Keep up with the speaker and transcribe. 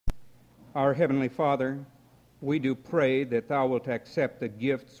Our Heavenly Father, we do pray that Thou wilt accept the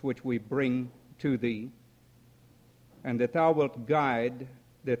gifts which we bring to Thee, and that Thou wilt guide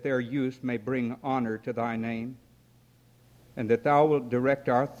that their use may bring honor to Thy name, and that Thou wilt direct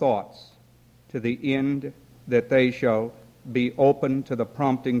our thoughts to the end that they shall be open to the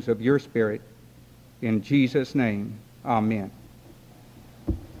promptings of Your Spirit. In Jesus' name, amen.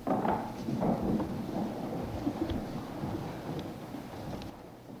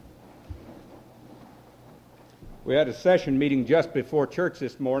 We had a session meeting just before church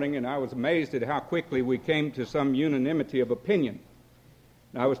this morning, and I was amazed at how quickly we came to some unanimity of opinion.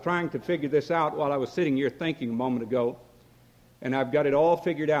 And I was trying to figure this out while I was sitting here thinking a moment ago, and I've got it all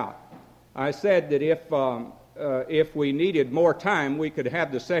figured out. I said that if we needed more time, we could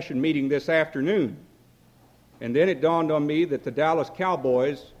have the session meeting this afternoon. And then it dawned on me that the Dallas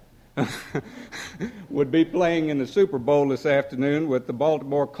Cowboys would be playing in the Super Bowl this afternoon with the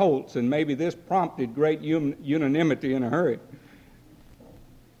Baltimore Colts, and maybe this prompted great unanimity in a hurry.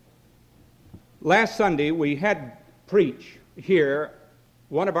 Last Sunday, we had preach here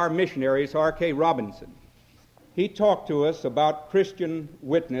one of our missionaries, R.K. Robinson. He talked to us about Christian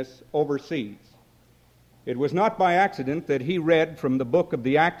witness overseas. It was not by accident that he read from the book of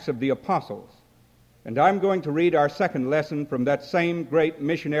the Acts of the Apostles. And I'm going to read our second lesson from that same great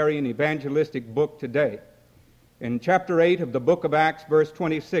missionary and evangelistic book today. In chapter 8 of the book of Acts, verse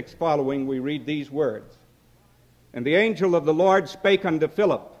 26 following, we read these words. And the angel of the Lord spake unto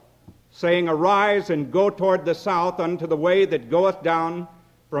Philip, saying, Arise and go toward the south unto the way that goeth down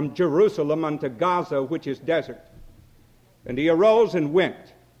from Jerusalem unto Gaza, which is desert. And he arose and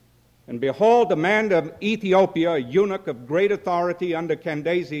went. And behold, a man of Ethiopia, a eunuch of great authority under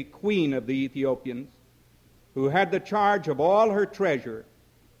Candace, queen of the Ethiopians, who had the charge of all her treasure,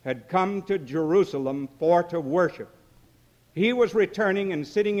 had come to Jerusalem for to worship. He was returning and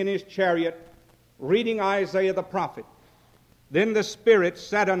sitting in his chariot, reading Isaiah the prophet. Then the Spirit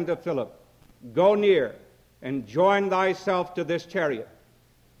said unto Philip, Go near, and join thyself to this chariot.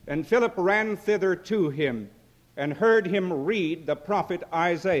 And Philip ran thither to him, and heard him read the prophet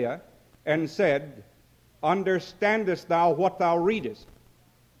Isaiah, and said, Understandest thou what thou readest?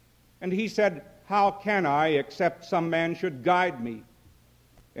 And he said, How can I, except some man should guide me?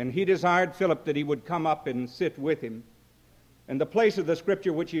 And he desired Philip that he would come up and sit with him. And the place of the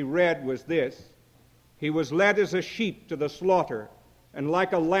scripture which he read was this: He was led as a sheep to the slaughter, and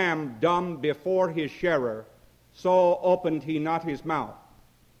like a lamb dumb before his shearer, so opened he not his mouth.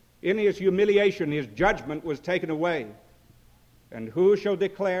 In his humiliation his judgment was taken away. And who shall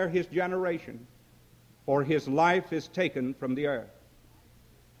declare his generation? For his life is taken from the earth.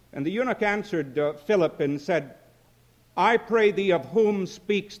 And the eunuch answered Philip and said, I pray thee, of whom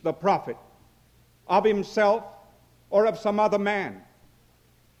speaks the prophet? Of himself or of some other man?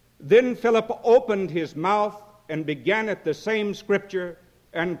 Then Philip opened his mouth and began at the same scripture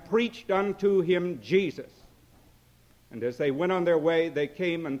and preached unto him Jesus. And as they went on their way, they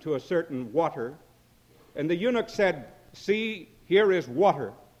came unto a certain water. And the eunuch said, See, here is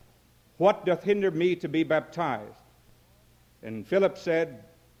water. What doth hinder me to be baptized? And Philip said,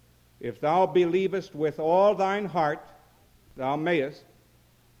 If thou believest with all thine heart, thou mayest.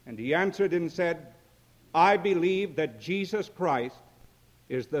 And he answered and said, I believe that Jesus Christ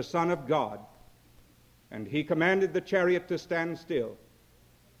is the Son of God. And he commanded the chariot to stand still.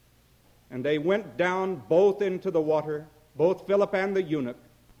 And they went down both into the water, both Philip and the eunuch,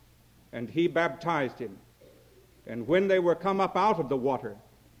 and he baptized him. And when they were come up out of the water,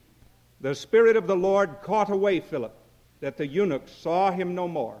 the Spirit of the Lord caught away Philip, that the eunuch saw him no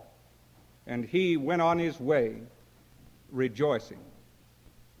more, and he went on his way rejoicing.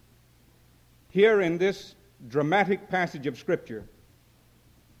 Here in this dramatic passage of Scripture,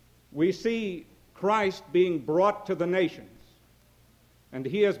 we see Christ being brought to the nations, and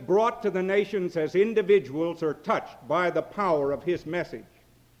he is brought to the nations as individuals are touched by the power of his message.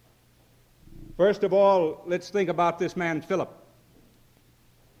 First of all, let's think about this man, Philip.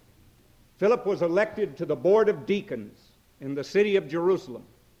 Philip was elected to the board of deacons in the city of Jerusalem.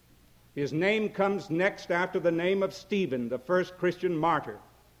 His name comes next after the name of Stephen, the first Christian martyr.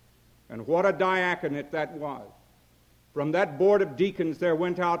 And what a diaconate that was. From that board of deacons there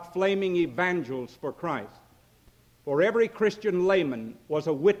went out flaming evangels for Christ. For every Christian layman was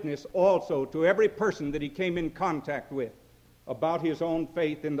a witness also to every person that he came in contact with about his own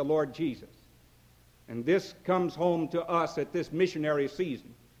faith in the Lord Jesus. And this comes home to us at this missionary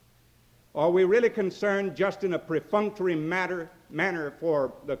season. Are we really concerned just in a perfunctory manner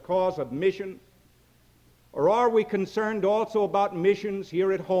for the cause of mission? Or are we concerned also about missions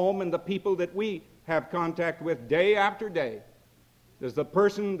here at home and the people that we have contact with day after day? Does the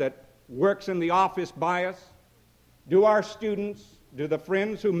person that works in the office by us, do our students, do the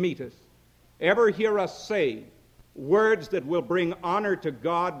friends who meet us, ever hear us say words that will bring honor to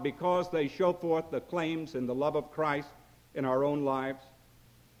God because they show forth the claims and the love of Christ in our own lives?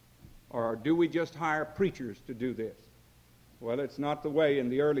 Or do we just hire preachers to do this? Well, it's not the way in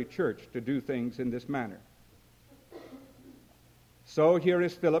the early church to do things in this manner. So here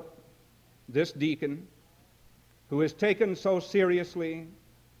is Philip, this deacon, who has taken so seriously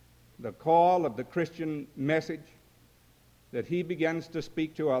the call of the Christian message that he begins to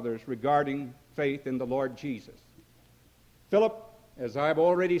speak to others regarding faith in the Lord Jesus. Philip, as I've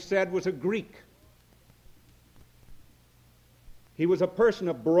already said, was a Greek. He was a person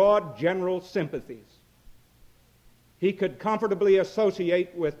of broad general sympathies. He could comfortably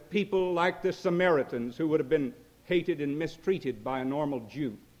associate with people like the Samaritans, who would have been hated and mistreated by a normal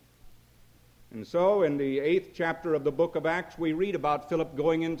Jew. And so in the 8th chapter of the book of Acts, we read about Philip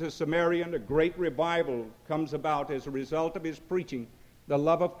going into Samaria, and a great revival comes about as a result of his preaching the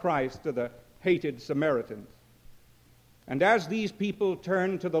love of Christ to the hated Samaritans. And as these people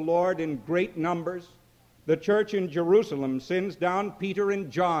turn to the Lord in great numbers, the church in Jerusalem sends down Peter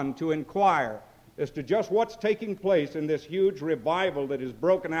and John to inquire as to just what's taking place in this huge revival that is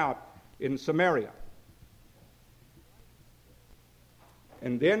broken out in Samaria.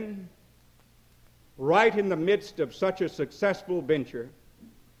 And then, right in the midst of such a successful venture,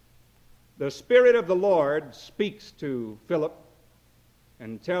 the Spirit of the Lord speaks to Philip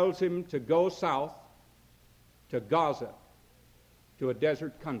and tells him to go south to Gaza, to a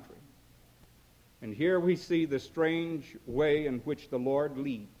desert country. And here we see the strange way in which the Lord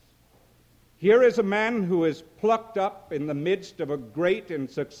leads. Here is a man who is plucked up in the midst of a great and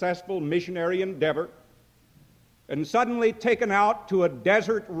successful missionary endeavor and suddenly taken out to a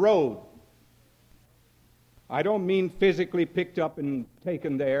desert road. I don't mean physically picked up and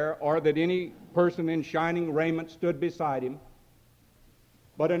taken there, or that any person in shining raiment stood beside him,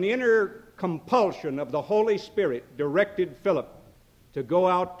 but an inner compulsion of the Holy Spirit directed Philip to go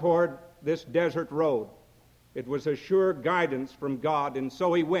out toward this desert road. It was a sure guidance from God, and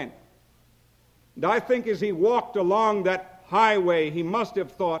so he went. And I think as he walked along that highway, he must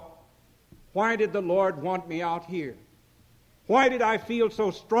have thought, why did the Lord want me out here? Why did I feel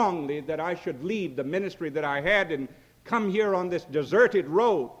so strongly that I should leave the ministry that I had and come here on this deserted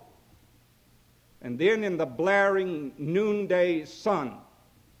road? And then in the blaring noonday sun,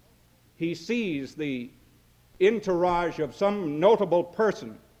 he sees the entourage of some notable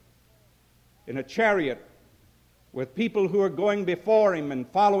person in a chariot with people who are going before him and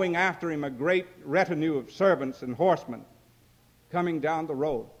following after him, a great retinue of servants and horsemen coming down the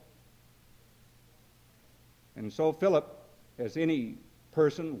road. And so Philip, as any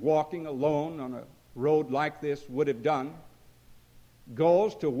person walking alone on a road like this would have done,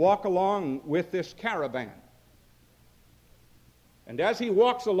 goes to walk along with this caravan. And as he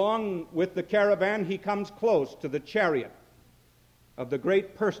walks along with the caravan, he comes close to the chariot of the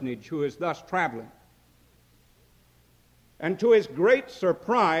great personage who is thus traveling. And to his great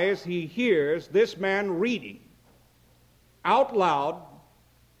surprise, he hears this man reading out loud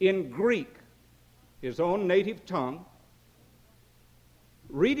in Greek, his own native tongue,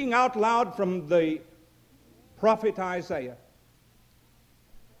 reading out loud from the prophet Isaiah.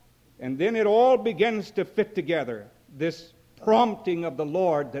 And then it all begins to fit together, this prompting of the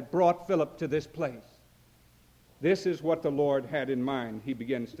Lord that brought Philip to this place. This is what the Lord had in mind, he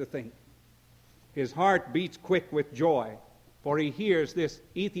begins to think. His heart beats quick with joy, for he hears this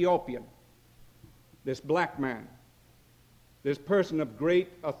Ethiopian, this black man, this person of great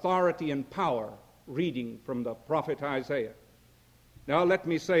authority and power, reading from the prophet Isaiah. Now let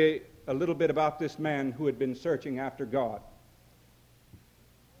me say a little bit about this man who had been searching after God.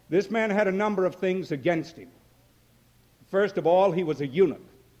 This man had a number of things against him. First of all, he was a eunuch.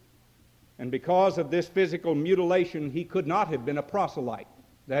 And because of this physical mutilation, he could not have been a proselyte,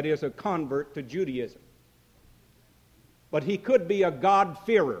 that is, a convert to Judaism. But he could be a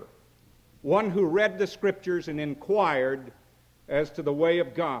God-fearer, one who read the Scriptures and inquired as to the way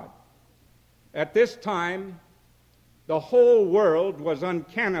of God. At this time, the whole world was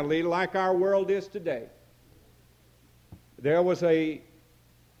uncannily like our world is today. There was a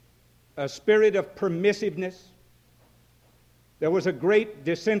spirit of permissiveness. There was a great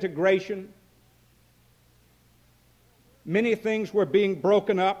disintegration. Many things were being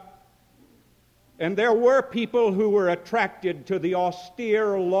broken up. And there were people who were attracted to the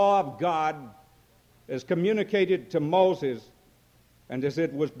austere law of God as communicated to Moses and as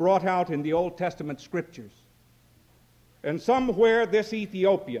it was brought out in the Old Testament Scriptures. And somewhere this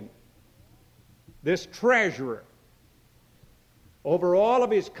Ethiopian, this treasurer, over all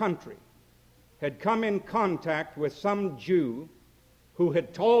of his country, had come in contact with some Jew who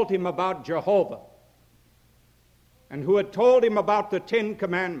had told him about Jehovah and who had told him about the Ten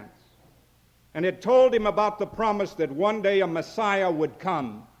Commandments and had told him about the promise that one day a Messiah would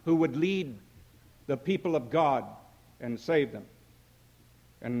come who would lead the people of God and save them.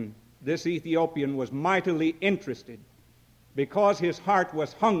 And this Ethiopian was mightily interested because his heart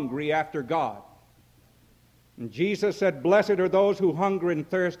was hungry after God. And Jesus said, "Blessed are those who hunger and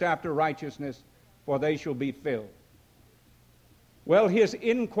thirst after righteousness, for they shall be filled." Well, his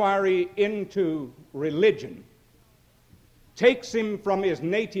inquiry into religion takes him from his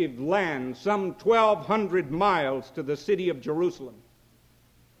native land some 1,200 miles to the city of Jerusalem.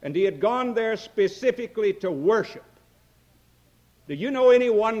 And he had gone there specifically to worship. Do you know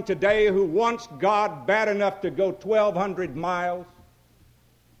anyone today who wants God bad enough to go 1,200 miles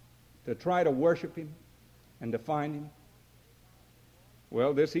to try to worship him and to find him?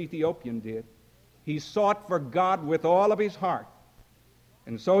 Well, this Ethiopian did. He sought for God with all of his heart.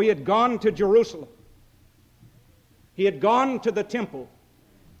 And so he had gone to Jerusalem. He had gone to the temple.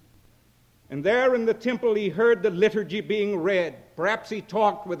 And there in the temple he heard the liturgy being read. Perhaps he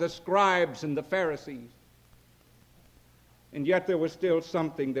talked with the scribes and the Pharisees. And yet there was still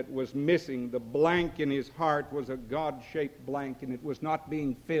something that was missing. The blank in his heart was a God-shaped blank, and it was not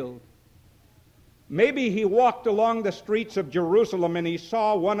being filled. Maybe he walked along the streets of Jerusalem and he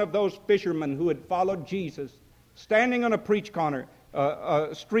saw one of those fishermen who had followed Jesus standing on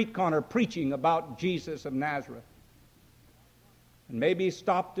a street corner preaching about Jesus of Nazareth. And maybe he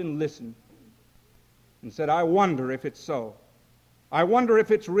stopped and listened and said, "I wonder if it's so. I wonder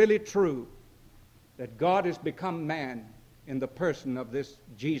if it's really true that God has become man in the person of this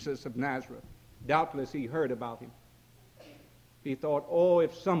Jesus of Nazareth." Doubtless he heard about him. He thought, "Oh,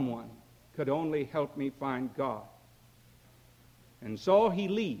 if someone could only help me find God." And so he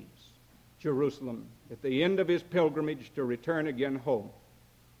leaves Jerusalem at the end of his pilgrimage to return again home.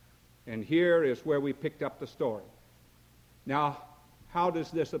 And here is where we picked up the story. Now, how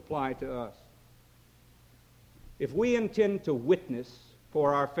does this apply to us? If we intend to witness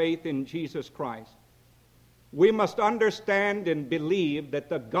for our faith in Jesus Christ, we must understand and believe that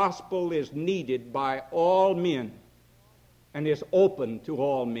the gospel is needed by all men and is open to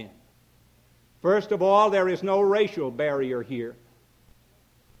all men. First of all, there is no racial barrier here.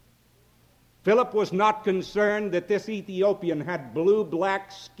 Philip was not concerned that this Ethiopian had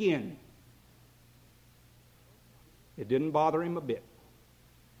blue-black skin. It didn't bother him a bit.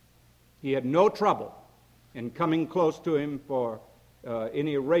 He had no trouble in coming close to him for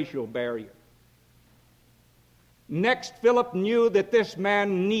any racial barrier. Next, Philip knew that this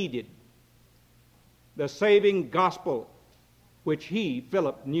man needed the saving gospel, which he,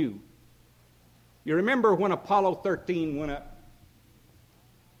 Philip, knew. You remember when Apollo 13 went up?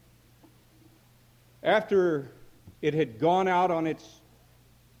 After it had gone out on its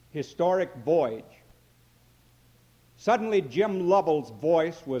historic voyage, suddenly Jim Lovell's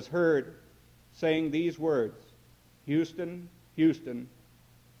voice was heard saying these words, "Houston, Houston,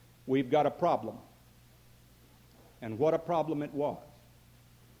 we've got a problem." And what a problem it was.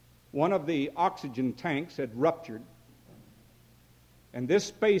 One of the oxygen tanks had ruptured, and this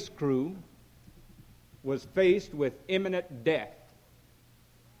space crew was faced with imminent death.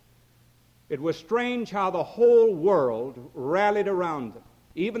 It was strange how the whole world rallied around them.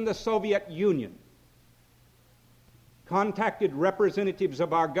 Even the Soviet Union contacted representatives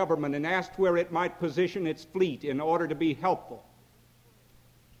of our government and asked where it might position its fleet in order to be helpful.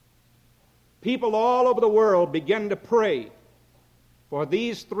 People all over the world began to pray for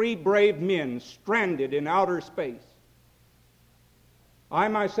these three brave men stranded in outer space. I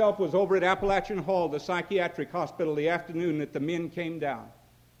myself was over at Appalachian Hall, the psychiatric hospital, the afternoon that the men came down.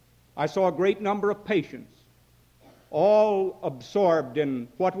 I saw a great number of patients, all absorbed in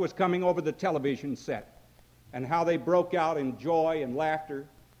what was coming over the television set, and how they broke out in joy and laughter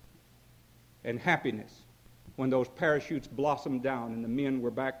and happiness when those parachutes blossomed down and the men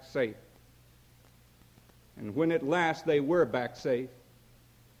were back safe. And when at last they were back safe,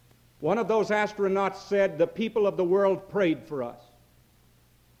 one of those astronauts said, "The people of the world prayed for us,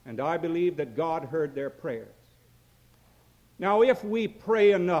 and I believe that God heard their prayers." Now, if we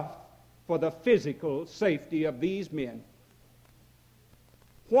pray enough for the physical safety of these men,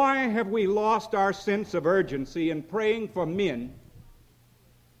 why have we lost our sense of urgency in praying for men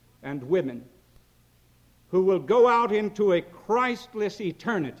and women who will go out into a Christless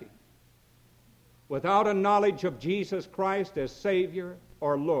eternity without a knowledge of Jesus Christ as Savior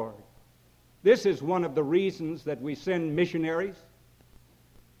or Lord? This is one of the reasons that we send missionaries.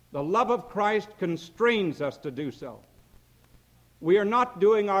 The love of Christ constrains us to do so. We are not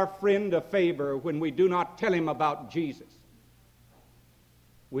doing our friend a favor when we do not tell him about Jesus.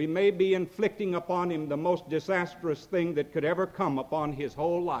 We may be inflicting upon him the most disastrous thing that could ever come upon his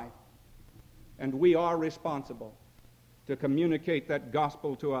whole life. And we are responsible to communicate that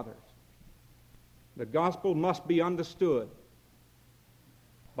gospel to others. The gospel must be understood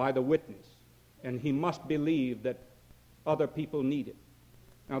by the witness, and he must believe that other people need it.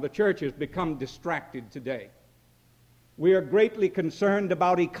 Now, the church has become distracted today. We are greatly concerned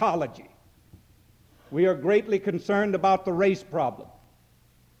about ecology. We are greatly concerned about the race problem.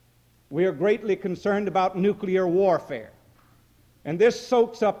 We are greatly concerned about nuclear warfare. And this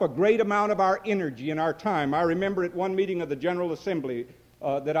soaks up a great amount of our energy and our time. I remember at one meeting of the General Assembly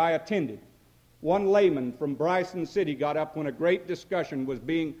that I attended, one layman from Bryson City got up when a great discussion was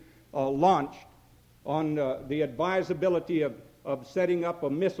being launched on the advisability of setting up a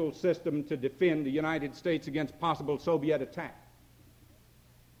missile system to defend the United States against possible Soviet attack.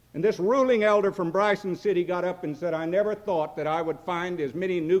 And this ruling elder from Bryson City got up and said, "I never thought that I would find as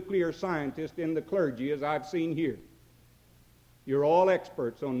many nuclear scientists in the clergy as I've seen here. You're all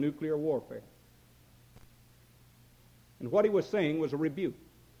experts on nuclear warfare." And what he was saying was a rebuke.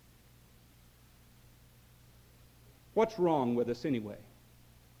 What's wrong with us anyway?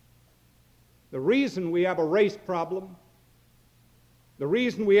 The reason we have a race problem, the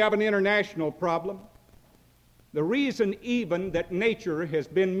reason we have an international problem, the reason even that nature has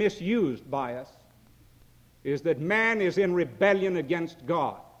been misused by us is that man is in rebellion against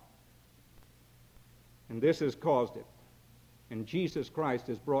God. And this has caused it. And Jesus Christ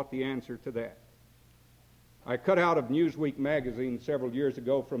has brought the answer to that. I cut out of Newsweek magazine several years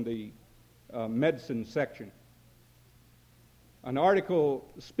ago from the medicine section an article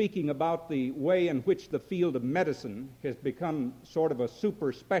speaking about the way in which the field of medicine has become sort of a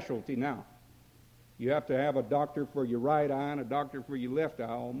super specialty now. You have to have a doctor for your right eye and a doctor for your left eye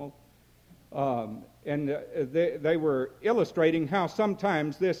almost. They were illustrating how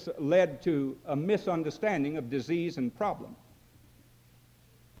sometimes this led to a misunderstanding of disease and problem.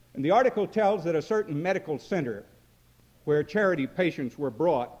 And the article tells that a certain medical center where charity patients were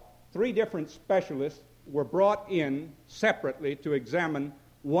brought, 3 different specialists were brought in separately to examine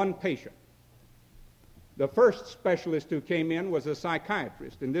one patient. The first specialist who came in was a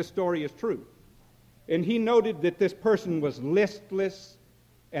psychiatrist, and this story is true. And he noted that this person was listless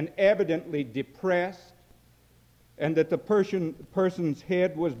and evidently depressed, and that the person's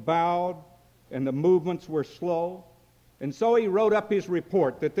head was bowed and the movements were slow. And so he wrote up his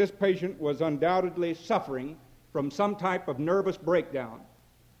report that this patient was undoubtedly suffering from some type of nervous breakdown,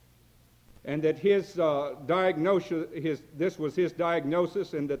 and that his diagnosis, this was his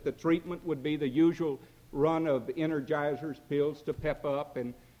diagnosis, and that the treatment would be the usual run of energizers, pills to pep up,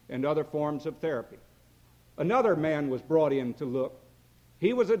 and other forms of therapy. Another man was brought in to look.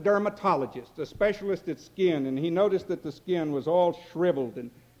 He was a dermatologist, a specialist at skin, and he noticed that the skin was all shriveled and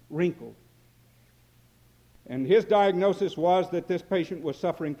wrinkled. And his diagnosis was that this patient was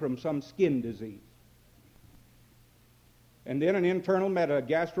suffering from some skin disease. And then an internal a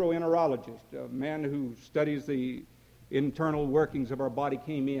gastroenterologist, a man who studies the internal workings of our body,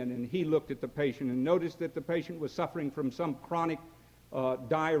 came in, and he looked at the patient and noticed that the patient was suffering from some chronic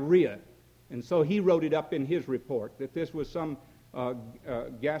diarrhea. And so he wrote it up in his report that this was some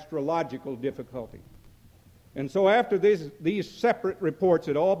gastrological difficulty. And so after these separate reports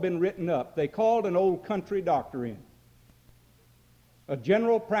had all been written up, they called an old country doctor in, a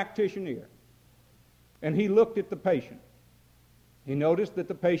general practitioner, and he looked at the patient. He noticed that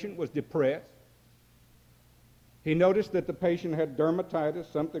the patient was depressed. He noticed that the patient had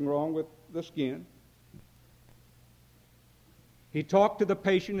dermatitis, something wrong with the skin. He talked to the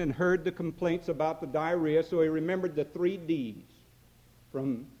patient and heard the complaints about the diarrhea, so he remembered the 3 Ds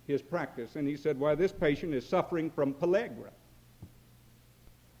from his practice, and he said, "Why, this patient is suffering from pellagra."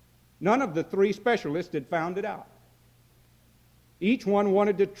 None of the 3 specialists had found it out. Each one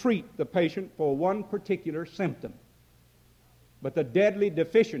wanted to treat the patient for one particular symptom, but the deadly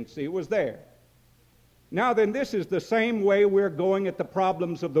deficiency was there. Now then, this is the same way we're going at the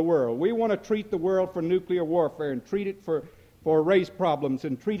problems of the world. We want to treat the world for nuclear warfare and treat it for race problems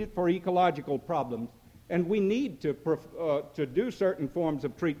and treat it for ecological problems. And we need to do certain forms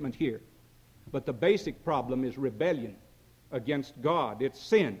of treatment here. But the basic problem is rebellion against God. It's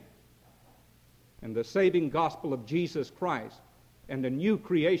sin. And the saving gospel of Jesus Christ and the new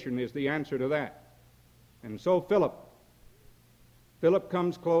creation is the answer to that. And so Philip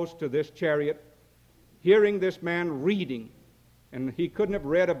comes close to this chariot, hearing this man reading, and he couldn't have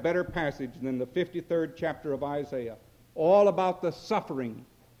read a better passage than the 53rd chapter of Isaiah, all about the suffering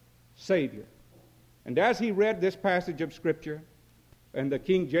Savior. And as he read this passage of Scripture, And the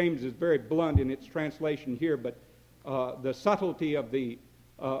King James is very blunt in its translation here, but the subtlety of the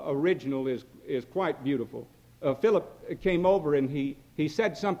original is quite beautiful. Philip came over and he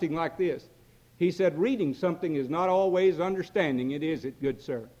said something like this. He said, reading something is not always understanding it, is it, good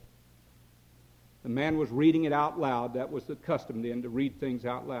sir? The man was reading it out loud. That was the custom then, to read things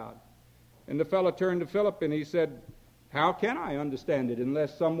out loud. And the fellow turned to Philip and he said, how can I understand it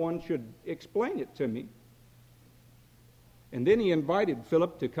unless someone should explain it to me? And then he invited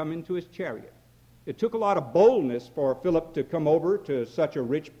Philip to come into his chariot. It took a lot of boldness for Philip to come over to such a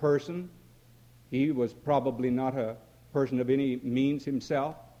rich person. He was probably not a person of any means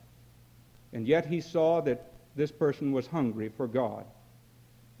himself. And yet he saw that this person was hungry for God.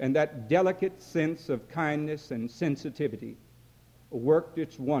 And that delicate sense of kindness and sensitivity worked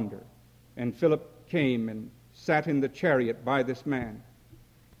its wonder. And Philip came and sat in the chariot by this man.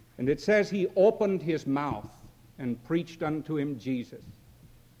 And it says he opened his mouth and preached unto him Jesus.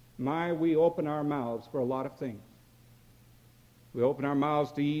 We open our mouths for a lot of things. We open our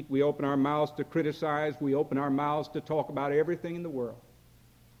mouths to eat. We open our mouths to criticize. We open our mouths to talk about everything in the world.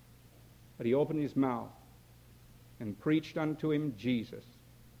 But he opened his mouth and preached unto him Jesus.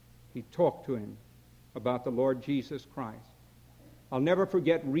 He talked to him about the Lord Jesus Christ. I'll never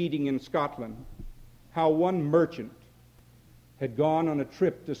forget reading in Scotland how one merchant had gone on a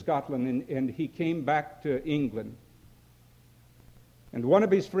trip to Scotland and he came back to England. And one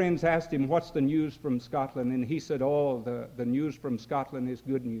of his friends asked him, what's the news from Scotland? And he said, the news from Scotland is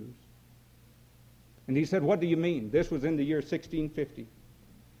good news. And he said, what do you mean? This was in the year 1650.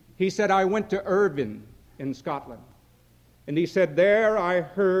 He said, I went to Irvine in Scotland. And he said, there I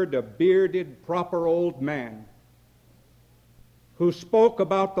heard a bearded, proper old man who spoke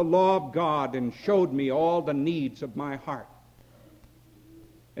about the law of God and showed me all the needs of my heart.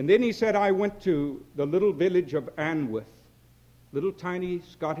 And then he said, I went to the little village of Anworth, little tiny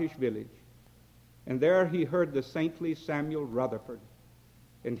Scottish village. And there he heard the saintly Samuel Rutherford.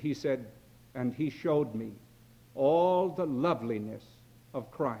 And he said, and he showed me all the loveliness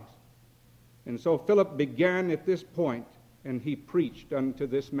of Christ. And so Philip began at this point, and he preached unto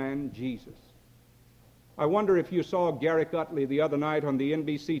this man Jesus. I wonder if you saw Garrick Utley the other night on the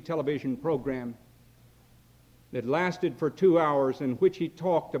NBC television program that lasted for 2 hours, in which he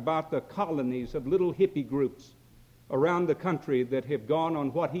talked about the colonies of little hippie groups around the country that have gone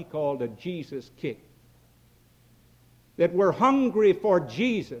on what he called a Jesus kick, that were hungry for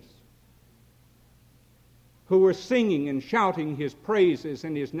Jesus, who were singing and shouting his praises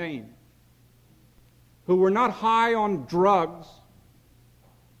in his name, who were not high on drugs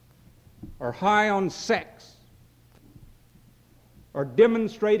or high on sex or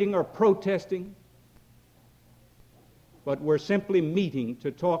demonstrating or protesting, but we're simply meeting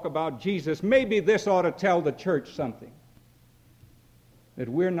to talk about Jesus. Maybe this ought to tell the church something, that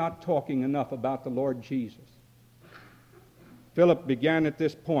we're not talking enough about the Lord Jesus. Philip began at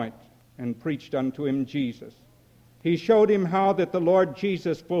this point and preached unto him Jesus. He showed him how that the Lord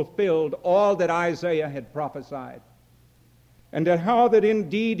Jesus fulfilled all that Isaiah had prophesied, and that how that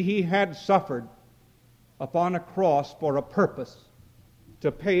indeed he had suffered upon a cross for a purpose,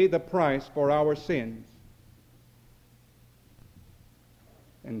 to pay the price for our sins.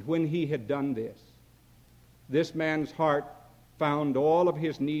 And when he had done this man's heart found all of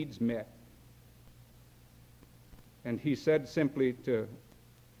his needs met. And he said simply to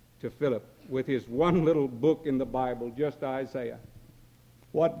Philip, with his one little book in the Bible, just Isaiah,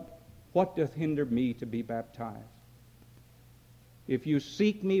 what doth hinder me to be baptized? If you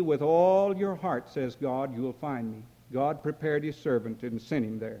seek me with all your heart, says God, you will find me. God prepared his servant and sent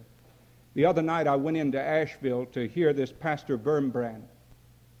him there. The other night I went into Asheville to hear this Pastor Wurmbrand,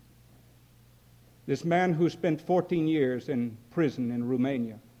 this man who spent 14 years in prison in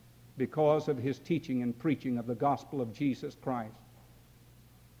Romania because of his teaching and preaching of the gospel of Jesus Christ.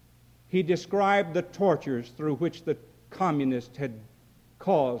 He described the tortures through which the communists had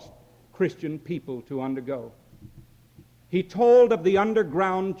caused Christian people to undergo. He told of the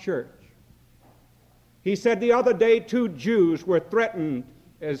underground church. He said the other day 2 Jews were threatened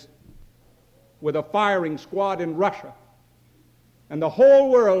with a firing squad in Russia. And the whole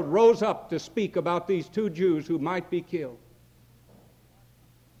world rose up to speak about these 2 Jews who might be killed.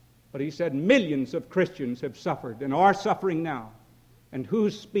 But he said millions of Christians have suffered and are suffering now. And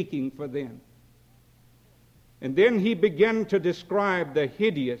who's speaking for them? And then he began to describe the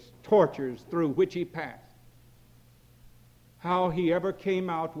hideous tortures through which he passed. How he ever came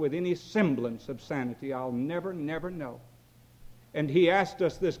out with any semblance of sanity, I'll never know. And he asked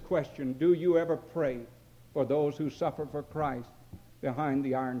us this question, do you ever pray for those who suffer for Christ behind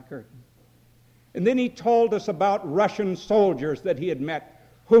the Iron Curtain? And then he told us about Russian soldiers that he had met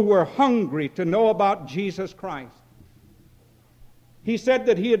who were hungry to know about Jesus Christ. He said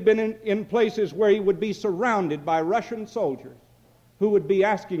that he had been in places where he would be surrounded by Russian soldiers who would be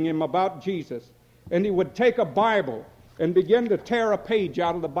asking him about Jesus. And he would take a Bible and begin to tear a page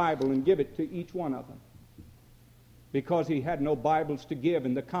out of the Bible and give it to each one of them, because he had no Bibles to give,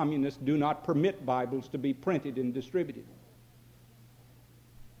 and the communists do not permit Bibles to be printed and distributed.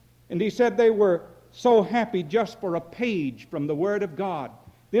 And he said they were so happy just for a page from the Word of God.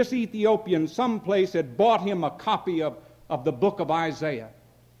 This Ethiopian someplace had bought him a copy of the book of Isaiah,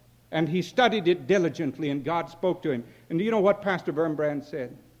 and he studied it diligently, and God spoke to him. And do you know what Pastor Wurmbrand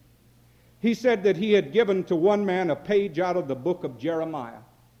said? He said that he had given to one man a page out of the book of Jeremiah.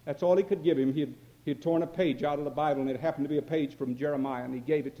 That's all he could give him. He had torn a page out of the Bible, and it happened to be a page from Jeremiah, and he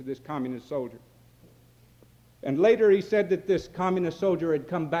gave it to this communist soldier. And later he said that this communist soldier had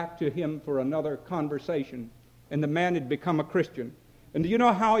come back to him for another conversation, and the man had become a Christian. And do you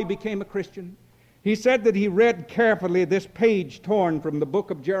know how he became a Christian? He said that he read carefully this page torn from the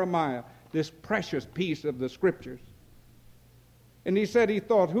book of Jeremiah, this precious piece of the Scriptures. And he said he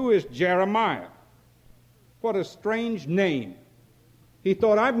thought, who is Jeremiah? What a strange name. He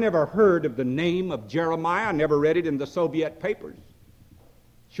thought, I've never heard of the name of Jeremiah. I never read it in the Soviet papers.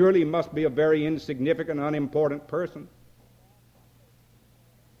 Surely he must be a very insignificant, unimportant person.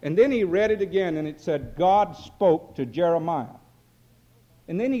 And then he read it again, and it said, God spoke to Jeremiah.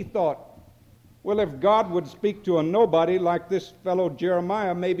 And then he thought, well, if God would speak to a nobody like this fellow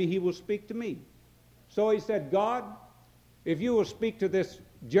Jeremiah, maybe he will speak to me. So he said, God, if you will speak to this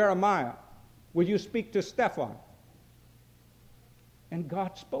Jeremiah, will you speak to Stephan? And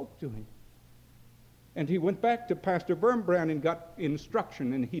God spoke to him. And he went back to Pastor Wurmbrand and got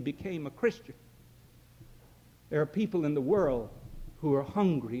instruction, and he became a Christian. There are people in the world who are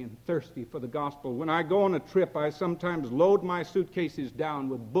hungry and thirsty for the gospel. When I go on a trip, I sometimes load my suitcases down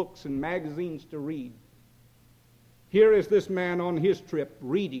with books and magazines to read. Here is this man on his trip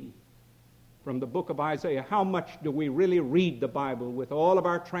reading from the book of Isaiah. How much do we really read the Bible with all of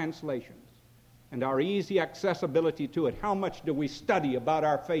our translations and our easy accessibility to it? How much do we study about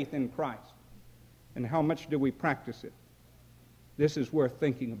our faith in Christ? And how much do we practice it? This is worth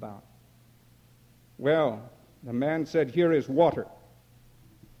thinking about. Well, the man said, here is water.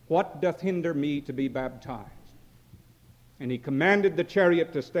 What doth hinder me to be baptized? And he commanded the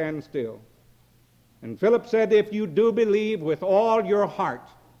chariot to stand still. And Philip said, if you do believe with all your heart,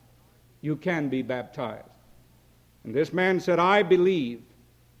 you can be baptized. And this man said, I believe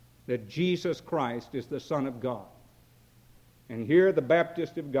that Jesus Christ is the Son of God. And here the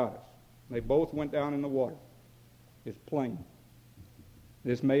Baptists have got us. They both went down in the water. It's plain.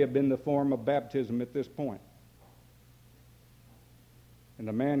 This may have been the form of baptism at this point. And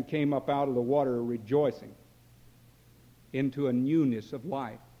the man came up out of the water rejoicing into a newness of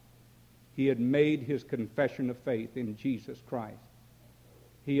life. He had made his confession of faith in Jesus Christ.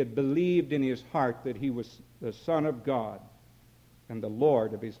 He had believed in his heart that he was the Son of God and the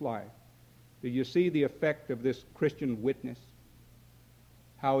Lord of his life. Do you see the effect of this Christian witness?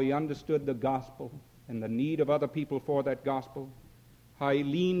 How he understood the gospel and the need of other people for that gospel. How he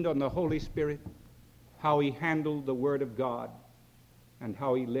leaned on the Holy Spirit. How he handled the Word of God. And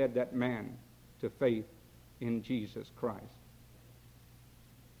how he led that man to faith in Jesus Christ.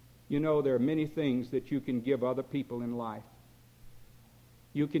 You know, there are many things that you can give other people in life.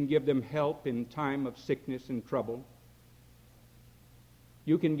 You can give them help in time of sickness and trouble.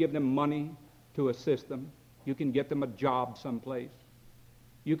 You can give them money to assist them. You can get them a job someplace.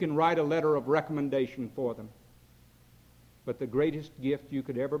 You can write a letter of recommendation for them. But the greatest gift you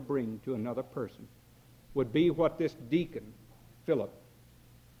could ever bring to another person would be what this deacon, Philip,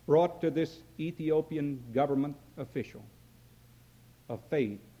 brought to this Ethiopian government official, a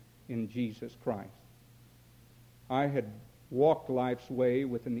faith in Jesus Christ. I had walked life's way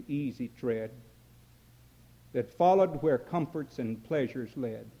with an easy tread that followed where comforts and pleasures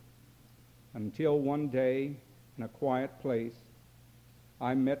led, until one day in a quiet place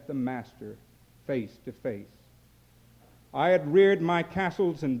I met the Master face to face. I had reared my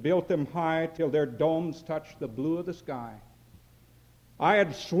castles and built them high till their domes touched the blue of the sky. I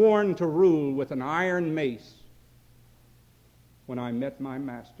had sworn to rule with an iron mace when I met my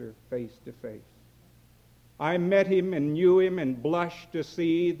Master face to face. I met him and knew him and blushed to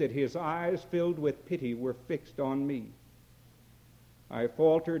see that his eyes filled with pity were fixed on me. I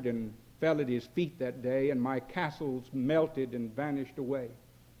faltered and fell at his feet that day, and my castles melted and vanished away.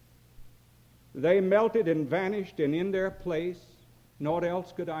 They melted and vanished, and in their place naught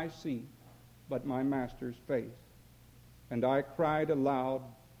else could I see but my Master's face. And I cried aloud,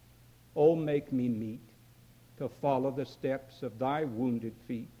 O make me meet to follow the steps of thy wounded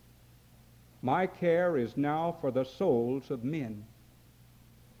feet. My care is now for the souls of men.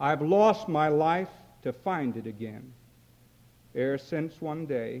 I've lost my life to find it again, ere since one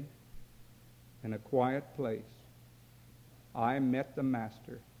day, in a quiet place, I met the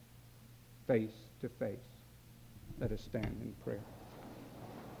Master face to face. Let us stand in prayer.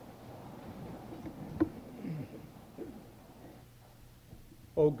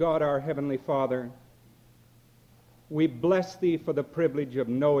 O God, our Heavenly Father, we bless Thee for the privilege of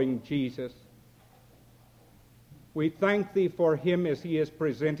knowing Jesus. We thank Thee for Him as He is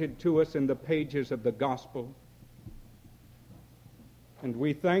presented to us in the pages of the Gospel. And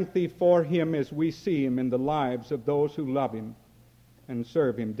we thank Thee for Him as we see Him in the lives of those who love Him and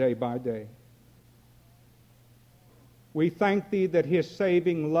serve Him day by day. We thank Thee that His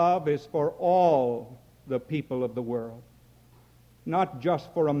saving love is for all the people of the world, not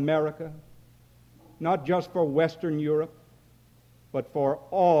just for America, not just for Western Europe, but for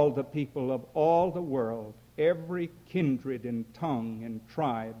all the people of all the world, every kindred and tongue and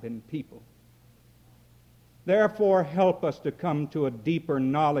tribe and people. Therefore, help us to come to a deeper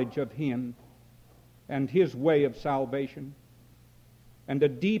knowledge of Him and His way of salvation, and a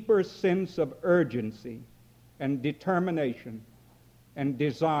deeper sense of urgency and determination and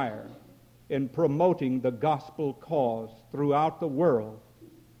desire in promoting the gospel cause throughout the world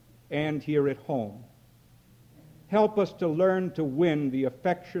and here at home. Help us to learn to win the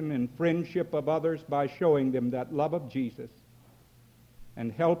affection and friendship of others by showing them that love of Jesus,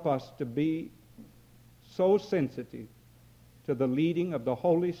 and help us to be so sensitive to the leading of the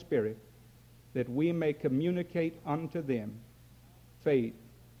Holy Spirit that we may communicate unto them faith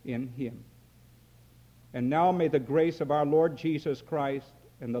in Him. And now may the grace of our Lord Jesus Christ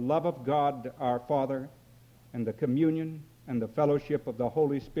and the love of God our Father and the communion and the fellowship of the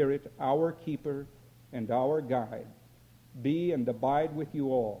Holy Spirit, our keeper and our guide, be and abide with you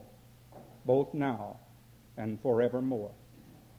all, both now and forevermore.